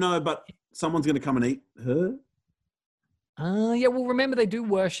 Well, no, but someone's going to come and eat her. Yeah. Well, remember they do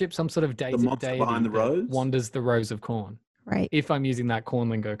worship some sort of deity, The monster behind the rows wanders the rows of corn. Right. If I'm using that corn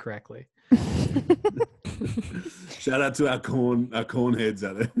lingo correctly. Shout out to our corn heads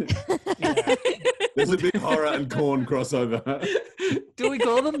out there. Yeah. There's a big horror and corn crossover. Do we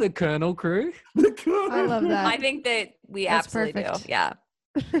call them the Colonel Crew? The corn. I love that. I think that we That's absolutely perfect. do. Yeah.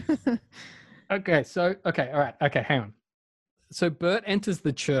 Okay. All right. Okay. Hang on. So Bert enters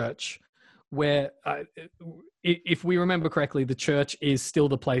the church where, if we remember correctly, the church is still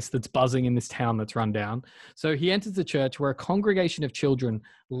the place that's buzzing in this town that's run down. So he enters the church where a congregation of children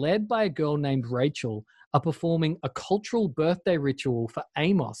led by a girl named Rachel are performing a cultural birthday ritual for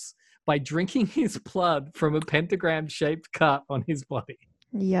Amos by drinking his blood from a pentagram-shaped cut on his body.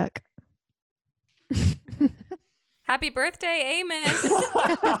 Yuck. Happy birthday, Amos.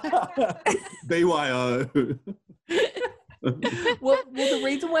 BYO. Well, the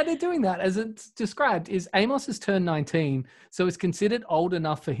reason why they're doing that, as it's described, is Amos has turned 19, so is considered old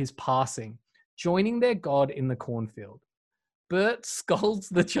enough for his passing, joining their god in the cornfield. Bert scolds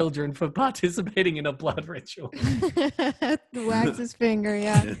the children for participating in a blood ritual. Wags his finger,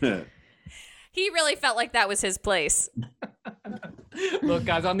 yeah. He really felt like that was his place. Look,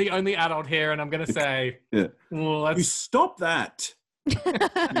 guys, I'm the only adult here, and I'm going to say, Yeah. well, You stop that.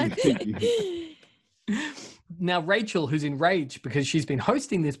 Now, Rachel, who's enraged because she's been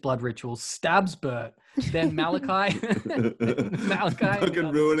hosting this blood ritual, stabs Bert. Then Malachi...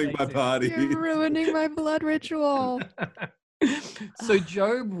 Fucking ruining my party. You're ruining my blood ritual. So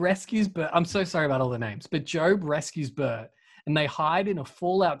Job rescues Bert. I'm so sorry about all the names, but Job rescues Bert, and they hide in a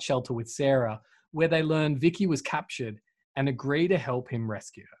fallout shelter with Sarah, where they learn Vicky was captured and agree to help him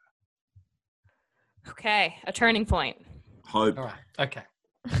rescue her. Okay, a turning point. Hope. All right. Okay.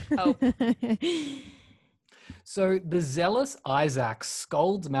 Hope. So the zealous Isaac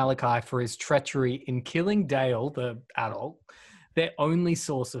scolds Malachi for his treachery in killing Dale, the adult, their only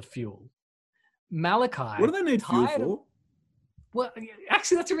source of fuel. Malachi... What do they need fuel tired of- for? Well,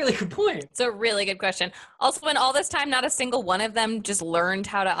 actually, that's a really good point. It's a really good question. Also, in all this time, not a single one of them just learned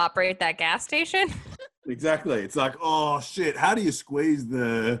how to operate that gas station. Exactly. It's like, oh shit, how do you squeeze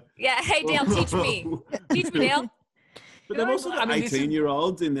the? Yeah, hey Dale, teach me. Teach me, Dale. But they've also got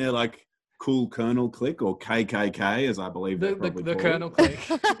 18-year-olds in their like cool Colonel clique or KKK, as I believe they're probably the called. Colonel clique.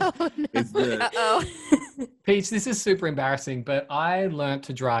 It's the Uh-oh. Peach, this is super embarrassing, but I learned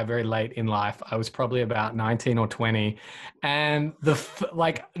to drive very late in life. I was probably about 19 or 20, and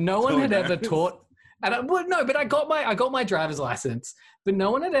no one had ever taught. And I got my driver's license, but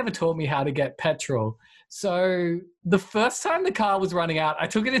no one had ever taught me how to get petrol. So the first time the car was running out, I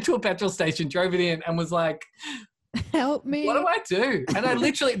took it into a petrol station, drove it in, and was like, help me. What do I do? And I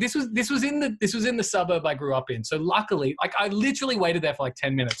literally, this was in the suburb I grew up in. So luckily, like I literally waited there for like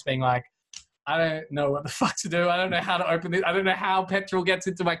 10 minutes being like, I don't know what the fuck to do. I don't know how to open this. I don't know how petrol gets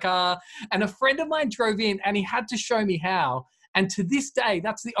into my car. And a friend of mine drove in and he had to show me how. And to this day,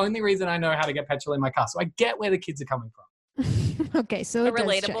 that's the only reason I know how to get petrol in my car. So I get where the kids are coming from. Okay, so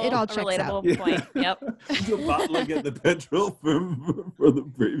it all checks out. Point. Yep. Your butler get the petrol from the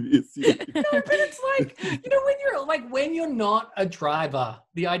previous year. No, but it's like, when you're not a driver,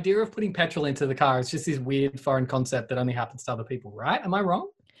 the idea of putting petrol into the car is just this weird foreign concept that only happens to other people, right? Am I wrong?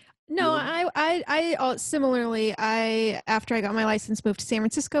 No, I similarly, after I got my license, moved to San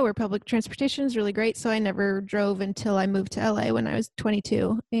Francisco, where public transportation is really great. So I never drove until I moved to LA when I was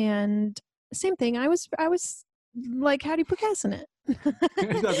 22. And same thing, I was like, how do you put gas in it?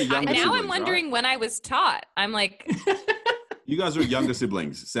 Now I'm wondering when I was taught. I'm like, you guys are younger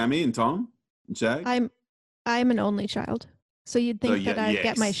siblings, Sammy and Tom and Shag. I'm an only child, so you'd think that I'd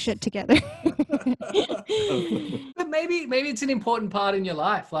get my shit together. But maybe it's an important part in your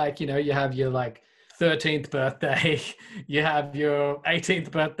life. Like, you have your 13th birthday, you have your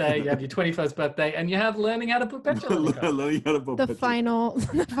 18th birthday, you have your 21st birthday, and you have learning how to put petrol in the car. Learning how to put the petrol.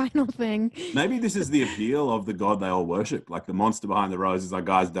 the final thing. Maybe this is the appeal of the god they all worship. Like the monster behind the rose is like,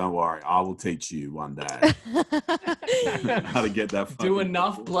 guys, don't worry, I will teach you one day how to get that. Do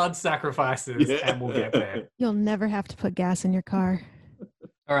enough blood sacrifices, and we'll get there. You'll never have to put gas in your car.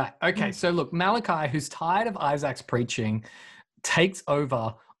 All right. Okay. So look, Malachi, who's tired of Isaac's preaching, takes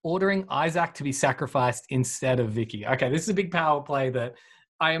over, ordering Isaac to be sacrificed instead of Vicky. Okay, this is a big power play that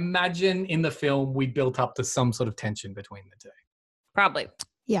I imagine in the film we built up to some sort of tension between the two. probably.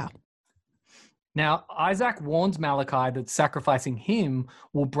 Yeah. Now, Isaac warns Malachi that sacrificing him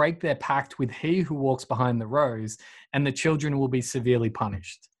will break their pact with he who walks behind the rose, and the children will be severely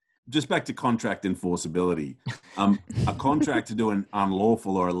punished. Just back to contract enforceability. A contract to do an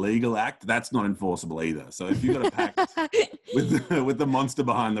unlawful or illegal act, that's not enforceable either. So if you've got a pact with the monster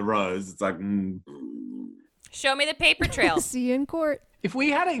behind the rose, it's like, Show me the paper trail. See you in court. If we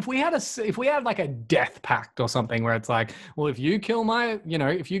had like a death pact or something where it's like, well, if you kill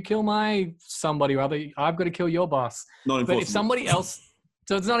my somebody or other, I've got to kill your boss. Not enforceable. But if somebody else,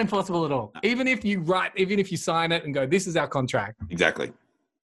 so it's not enforceable at all. No. Even if you sign it and go, this is our contract. Exactly.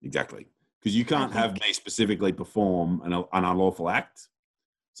 Because you can't have me specifically perform an unlawful act.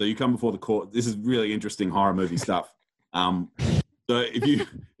 So you come before the court. This is really interesting horror movie stuff. So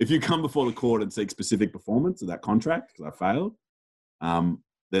if you come before the court and seek specific performance of that contract because I failed,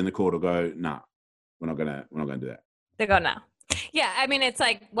 then the court will go, nah, we're not gonna do that. They go, no. Yeah, I mean, it's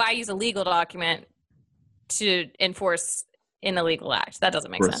like, why use a legal document to enforce an illegal act? That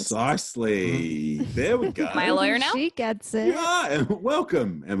doesn't make sense. Precisely. There we go. Am I a lawyer now? She gets it. Yeah,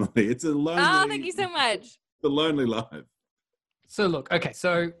 welcome, Emily. It's a lonely. Oh, thank you so much. The lonely life. So look, okay,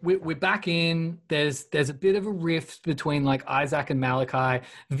 so we're back in. There's a bit of a rift between like Isaac and Malachi.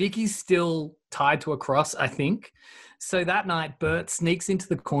 Vicky's still tied to a cross, I think. So that night, Bert sneaks into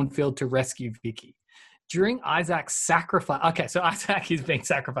the cornfield to rescue Vicky. During Isaac's sacrifice, okay, so Isaac is being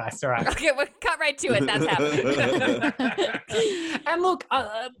sacrificed, all right. Okay, we'll cut right to it. That's happening. And look,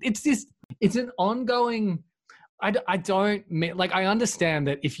 it's an ongoing. I understand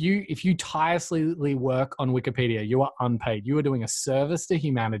that if you tirelessly work on Wikipedia, you are unpaid. You are doing a service to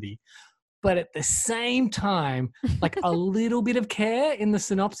humanity. But at the same time, like a little bit of care in the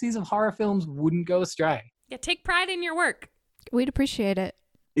synopses of horror films wouldn't go astray. Yeah, take pride in your work. We'd appreciate it.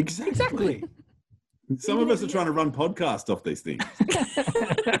 Exactly. Some of us are trying to run podcasts off these things.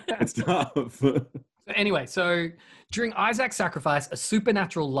 It's tough. Anyway, so during Isaac's sacrifice, a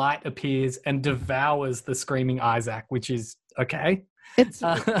supernatural light appears and devours the screaming Isaac, which is okay. It's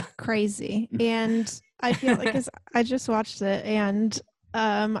crazy. And I feel like I just watched it and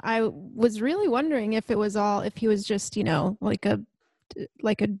I was really wondering if he was just,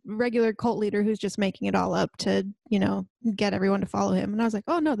 like a regular cult leader who's just making it all up to, get everyone to follow him. And I was like,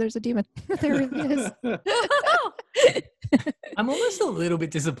 oh no, there's a demon. There really is. I'm almost a little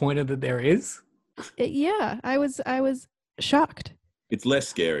bit disappointed that there is. Yeah, I was shocked. It's less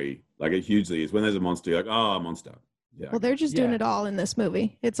scary. Like it hugely is. When there's a monster, you're like, oh, a monster. Yeah. Well, they're just doing it all in this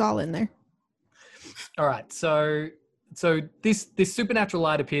movie. It's all in there. All right, so this supernatural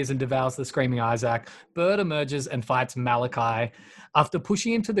light appears and devours the screaming Isaac. Bert emerges and fights Malachi. After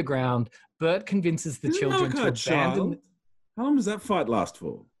pushing him to the ground, Bert convinces the children to abandon. How long does that fight last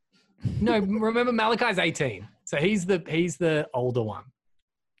for? No, remember Malachi's 18, so he's the older one.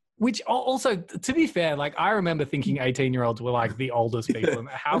 Which also, to be fair, like I remember thinking 18-year-olds were like the oldest people. And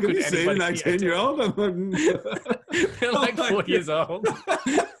how could you seen an 18-year-old? They're like 4 years old.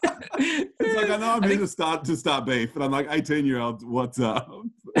 It's like I know I'm here to start beef, but I'm like 18-year-olds. What's up?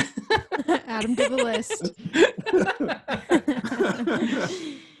 Add him to the list.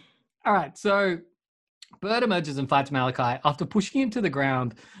 All right, so Bert emerges and fights Malachi. After pushing him to the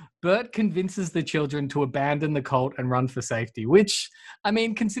ground, Bert convinces the children to abandon the cult and run for safety, which, I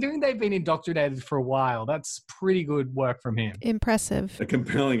mean, considering they've been indoctrinated for a while, that's pretty good work from him. Impressive. A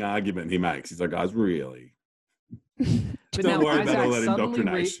compelling argument he makes. He's like, guys, really? But Don't worry about Isaac all that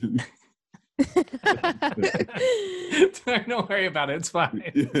indoctrination. Don't worry about it. It's fine.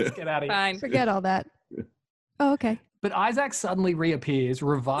 Let's get out of here. Fine. Forget all that. Oh, okay. But Isaac suddenly reappears,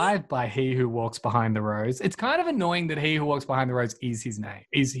 revived by He Who Walks Behind the Rose. It's kind of annoying that He Who Walks Behind the Rose is his name,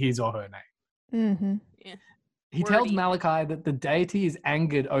 is his or her name. Mm-hmm. Yeah. He tells Malachi that the deity is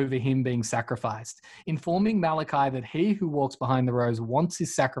angered over him being sacrificed, informing Malachi that He Who Walks Behind the Rose wants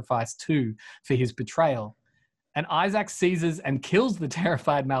his sacrifice too for his betrayal. And Isaac seizes and kills the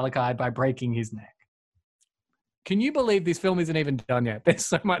terrified Malachi by breaking his neck. Can you believe this film isn't even done yet? There's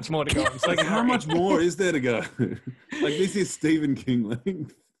so much more to go. I'm so How much more is there to go? Like this is Stephen King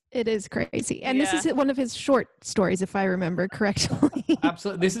length. It is crazy. And this is one of his short stories, if I remember correctly.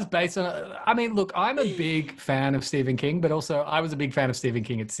 Absolutely. This is based on, I mean, look, I'm a big fan of Stephen King, but also I was a big fan of Stephen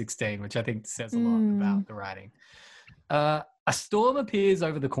King at 16, which I think says a lot about the writing. A storm appears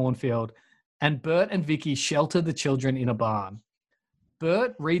over the cornfield and Bert and Vicky shelter the children in a barn.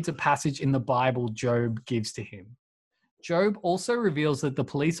 Bert reads a passage in the Bible Job gives to him. Job also reveals that the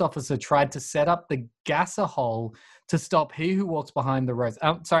police officer tried to set up the gasser hole to stop He Who Walks Behind the Rose.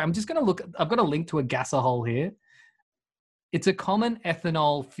 Sorry, I'm just going to look. I've got a link to a gasser hole here. It's a common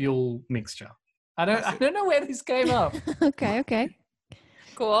ethanol fuel mixture. I don't know where this came up. Okay.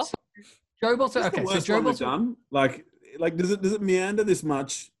 Cool. So Job also So Job also done. Like does it meander this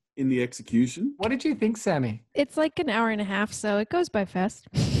much in the execution? What did you think, Sammy? It's like an hour and a half, so it goes by fast.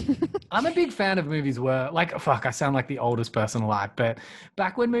 I'm a big fan of movies where, like, fuck, I sound like the oldest person alive, but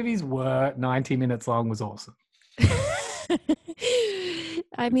back when movies were 90 minutes long was awesome.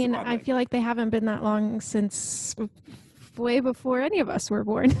 I mean, I feel like they haven't been that long since way before any of us were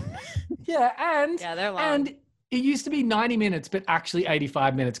born. Yeah, they're long. And it used to be 90 minutes, but actually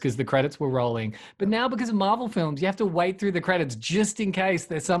 85 minutes because the credits were rolling. But now because of Marvel films, you have to wait through the credits just in case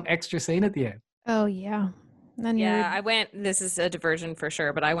there's some extra scene at the end. Oh, yeah. Then this is a diversion for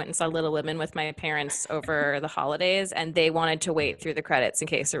sure, but I went and saw Little Women with my parents over the holidays and they wanted to wait through the credits in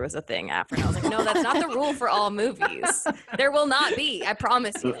case there was a thing after. And I was like, no, that's not the rule for all movies. There will not be, I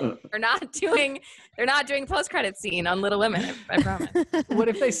promise you. They're not doing post-credit scene on Little Women, I promise. What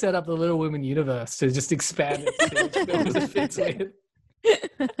if they set up the Little Women universe to just expand it to which films it fits with?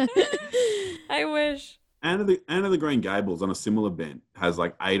 I wish. Anne of the Green Gables on a similar bent has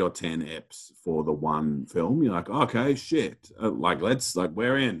like 8 or 10 eps for the one film. You're like, okay, shit.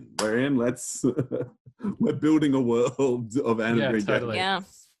 We're in. Let's we're building a world of Anne of the Green Gables. Yeah.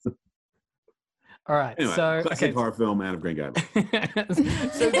 All right. Anyway, so classic horror film, Anne of Green Gables.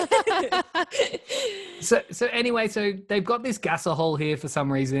 So anyway, so they've got this gasser hole here for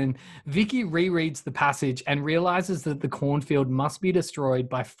some reason. Vicky rereads the passage and realizes that the cornfield must be destroyed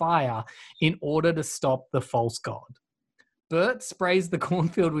by fire in order to stop the false god. Bert sprays the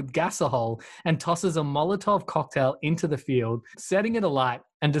cornfield with gasohol and tosses a Molotov cocktail into the field, setting it alight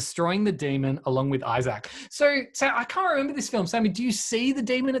and destroying the demon along with Isaac. So I can't remember this film. Sammy, do you see the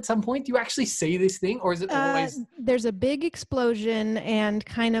demon at some point? Do you actually see this thing, or is it always... There's a big explosion and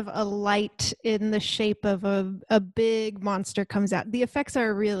kind of a light in the shape of a big monster comes out. The effects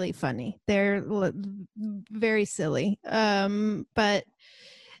are really funny. They're very silly. But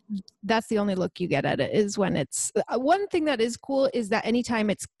that's the only look you get at it is when it's one thing that is cool is that anytime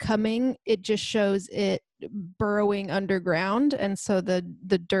it's coming, it just shows it burrowing underground. And so the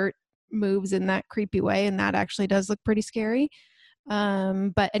dirt moves in that creepy way. And that actually does look pretty scary.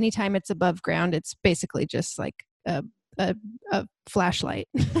 But anytime it's above ground, it's basically just like a flashlight.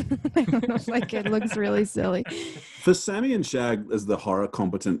 Like it looks really silly. For Sammy and Shag as the horror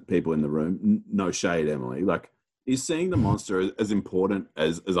competent people in the room, no shade, Emily, like, is seeing the monster as important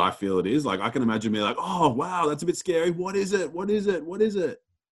as I feel it is? Like, I can imagine being like, oh, wow, that's a bit scary. What is it? What is it? What is it?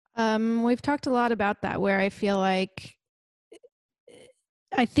 We've talked a lot about that, where I feel like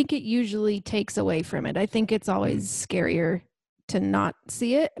I think it usually takes away from it. I think it's always scarier to not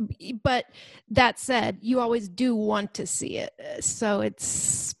see it. But that said, you always do want to see it. So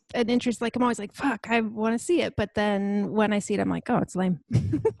it's an interest. Like, I'm always like, fuck, I want to see it. But then when I see it, I'm like, oh, it's lame.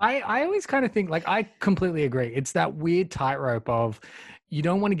 I always kind of think, like, I completely agree. It's that weird tightrope of you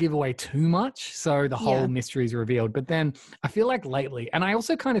don't want to give away too much, so the whole mystery is revealed. But then I feel like lately, and I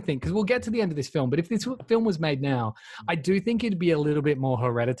also kind of think, because we'll get to the end of this film, but if this film was made now, I do think it'd be a little bit more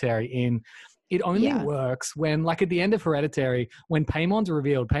Hereditary in it only works when, like at the end of Hereditary, when Paymon's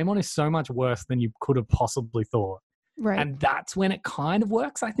revealed, Paymon is so much worse than you could have possibly thought. Right. And that's when it kind of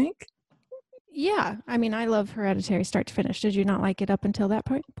works, I think. Yeah. I mean, I love Hereditary start to finish. Did you not like it up until that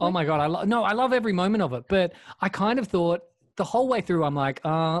point? Oh my God. I love every moment of it. But I kind of thought the whole way through, I'm like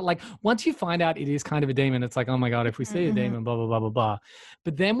once you find out it is kind of a demon, it's like, oh my God, if we see a demon, blah, blah, blah, blah, blah.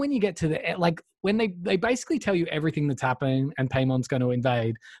 But then when you get to the, like when they basically tell you everything that's happening and Paymon's going to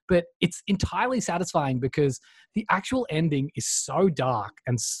invade, but it's entirely satisfying because the actual ending is so dark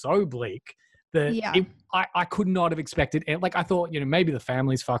and so bleak that I could not have expected it. Like I thought, maybe the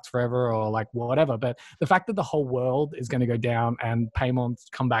family's fucked forever or like whatever. But the fact that the whole world is going to go down and Paymon's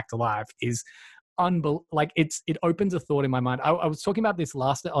come back to life is like it opens a thought in my mind. I was talking about this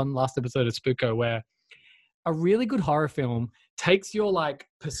last episode of Spooko, where a really good horror film takes your like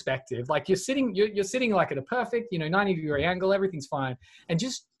perspective, like you're sitting like at a perfect 90-degree angle, everything's fine, and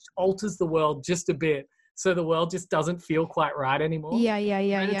just alters the world just a bit so the world just doesn't feel quite right anymore.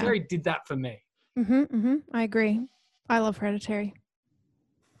 Hereditary did that for me. I agree. I love Hereditary.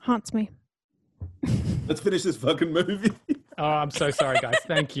 Haunts me. Let's finish this fucking movie. Oh, I'm so sorry, guys.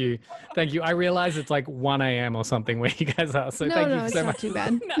 Thank you. I realize it's like 1 a.m. or something where you guys are. So thank you so much. Too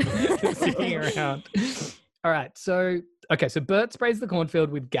bad. For sticking around. All right. So Bert sprays the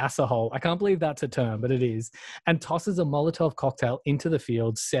cornfield with gasohol. I can't believe that's a term, but it is. And tosses a Molotov cocktail into the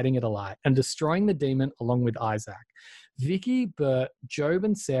field, setting it alight and destroying the demon along with Isaac. Vicky, Bert, Job,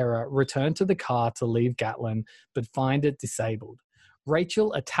 and Sarah return to the car to leave Gatlin, but find it disabled.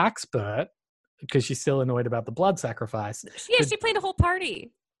 Rachel attacks Bert because she's still annoyed about the blood sacrifice. Yeah, she played a whole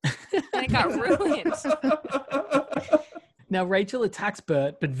party. And it got ruined. Now, Rachel attacks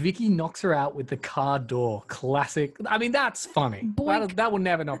Bert, but Vicky knocks her out with the car door. Classic. I mean, that's funny. That will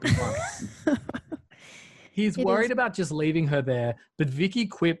never not be funny. He's worried about just leaving her there, but Vicky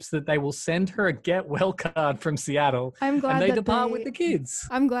quips that they will send her a get well card from Seattle, and they depart with the kids.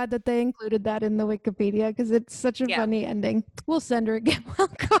 I'm glad that they included that in the Wikipedia because it's such a funny ending. We'll send her a get well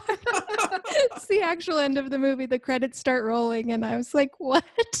card. It's the actual end of the movie. The credits start rolling, and I was like, what?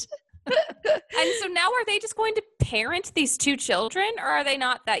 And so now are they just going to parent these two children, or are they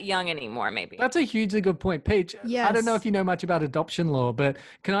not that young anymore, maybe? That's a hugely good point, Peach. Yes. I don't know if you know much about adoption law, but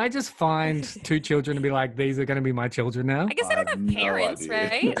can I just find two children and be like, these are going to be my children now? I guess they don't have parents,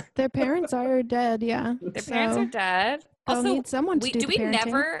 right? Their parents are dead, yeah. Their parents are dead. Also, need someone to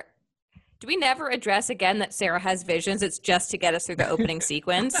do we never address again that Sarah has visions? It's just to get us through the opening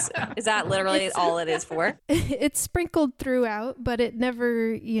sequence. Is that literally all it is for? It's sprinkled throughout, but it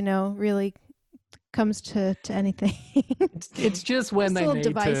never, really comes to anything. It's just when they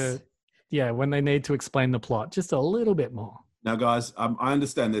need when they need to explain the plot just a little bit more. Now, guys, I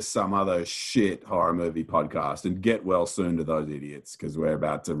understand there's some other shit horror movie podcast, and get well soon to those idiots because we're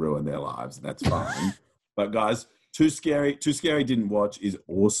about to ruin their lives. That's fine. But guys, Too Scary Didn't Watch is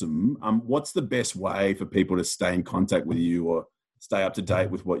awesome. What's the best way for people to stay in contact with you or stay up to date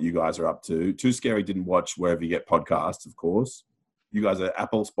with what you guys are up to? Too Scary Didn't Watch, wherever you get podcasts, of course. You guys are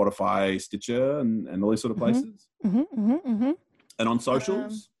Apple, Spotify, Stitcher, and all these sort of places. And on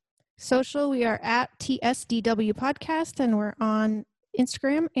socials? Social, we are at TSDW Podcast, and we're on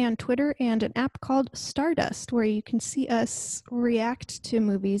Instagram and Twitter and an app called Stardust, where you can see us react to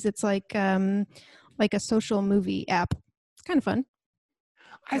movies. It's like a social movie app. It's kind of fun.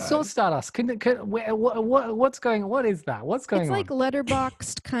 I saw Stardust. What's going on? What is that? What's going on? It's like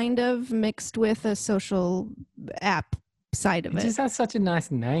Letterboxd kind of mixed with a social app side of it. It just has such a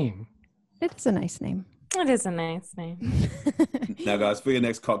nice name. It's a nice name. It is a nice name. Now, guys, for your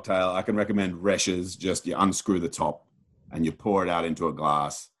next cocktail, I can recommend Resch's. Just you unscrew the top and you pour it out into a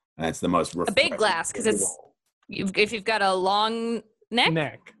glass, and it's the most refreshing. A big glass, because if you've got a long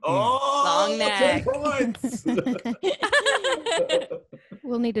neck. Oh, long neck.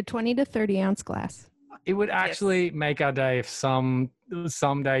 We'll need a 20 to 30 ounce glass. It would actually make our day if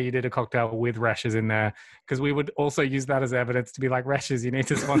someday you did a cocktail with Resch's in there, because we would also use that as evidence to be like, Resch's, you need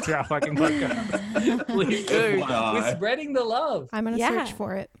to sponsor our fucking podcast. Please do. We're spreading the love. I'm going to search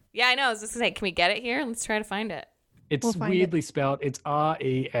for it. Yeah, I know. I was just going to say, can we get it here? Let's try to find it. It's We'll find weirdly spelled. It's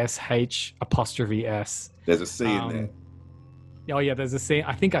RESH apostrophe S. There's a C in there. Oh yeah, there's a C.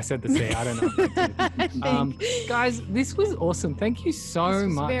 I think I said the C. I don't know. I think. Guys, this was awesome. Thank you so This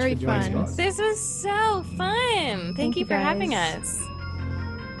was much very for joining fun. us. This was so fun. Thank you for having guys.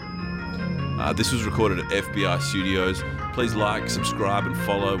 us. This was recorded at FBI Studios. Please like, subscribe, and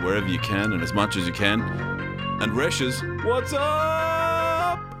follow wherever you can and as much as you can. And Reshes, what's up?